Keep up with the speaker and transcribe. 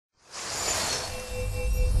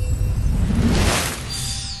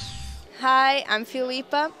Hi, I'm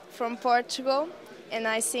Filipa from Portugal and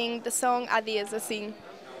I sing the song Assim.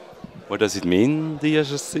 What does it mean,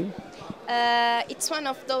 dias assim? It's one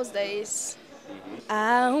of those days.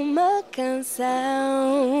 Há uma canção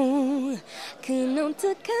que não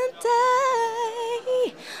te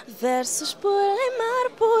cantei, versos por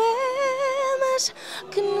rimar, poemas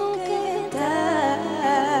que nunca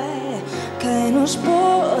cantei. Quem nos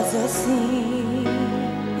pôs assim,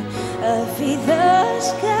 a vida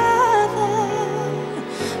escada,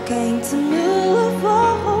 quem te me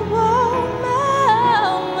levou uma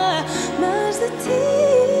alma, mas de ti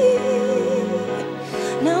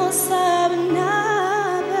não sabe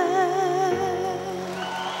nada.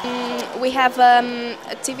 We have a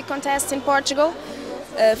TV contest in Portugal,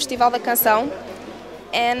 Festival da Canção,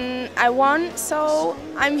 and I won, so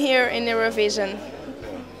I'm here in Eurovision.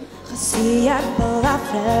 Reciar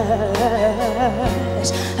palavras,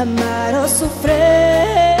 amar ou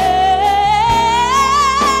sofrer.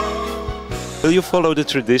 Will you follow the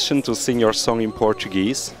tradition to sing your song in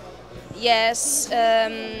Portuguese? Yes,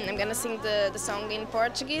 I'm gonna sing the song in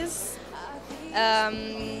Portuguese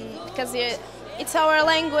because it's our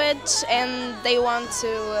language and they want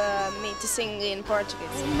me to sing in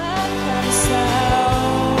Portuguese.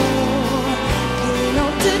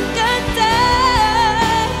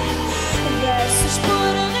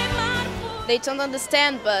 They don't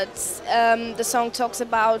understand, but the song talks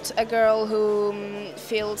about a girl who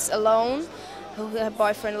feels alone, who her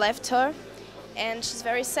boyfriend left her, and she's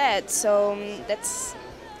very sad. So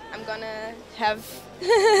I'm gonna have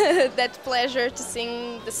that pleasure to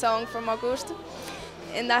sing the song from Augusto,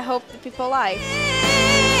 and I hope the people like.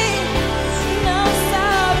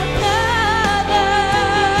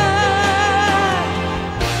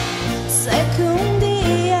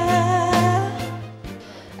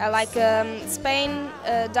 I like Spain,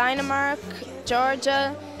 Denmark,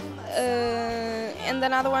 Georgia, and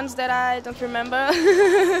then other ones that I don't remember.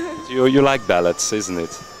 You like ballads, isn't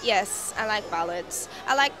it? Yes, I like ballads.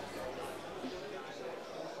 I like.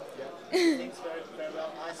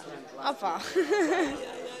 Opa.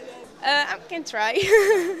 I can try.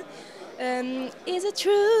 Is it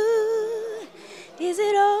true? Is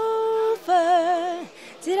it over?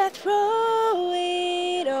 Did I throw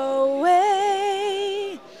it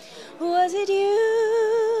away? Was it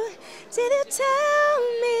you? Did you tell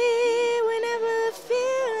me whenever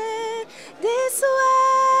feeling this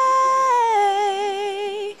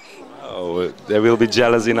way? Oh, there will be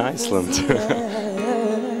jealous in Iceland.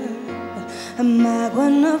 A mágoa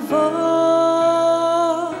na voz,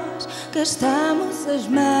 gastamos as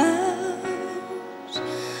mãos,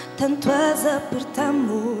 tanto as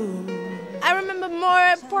apertamos. I remember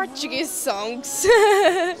more Portuguese songs.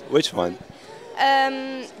 Which one?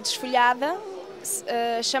 Desfolhada,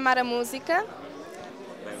 Chamar a Música,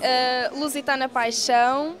 Lusitana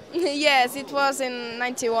Paixão. Yes, it was in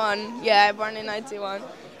 91. Yeah, I born in 91.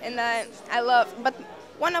 And I love, but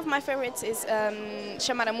one of my favorites is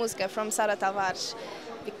Chamar a Música from Sara Tavares.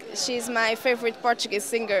 She's my favorite Portuguese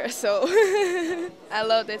singer, so I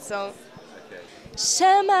love that song.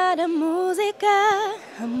 Chamar a música,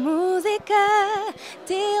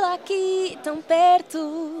 tê-la aqui tão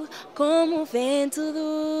perto, como o vento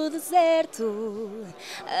do deserto,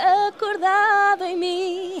 acordado em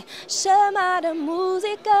mim. Chamar a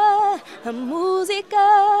música,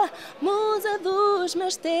 musa dos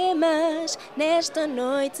meus temas, nesta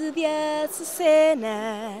noite de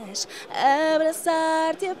açucenas,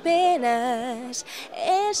 abraçar-te apenas,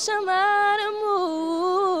 é chamar a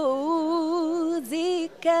música.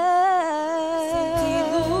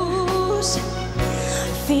 Sentidos,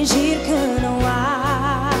 fingir que não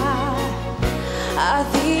há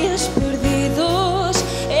dias perdidos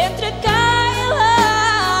entre cá e lá.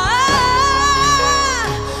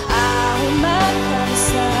 Há uma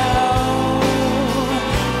canção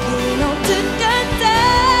que não te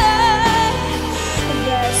cantei,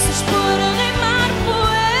 versos por rimar,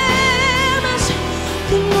 poemas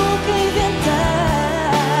que nunca inventei.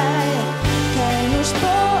 Quem nos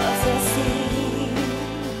pôs assim,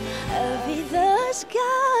 a vida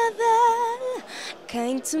escada,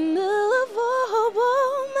 quem te me levou roubou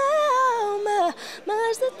uma alma,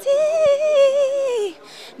 mas de ti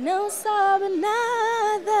não sabe nada.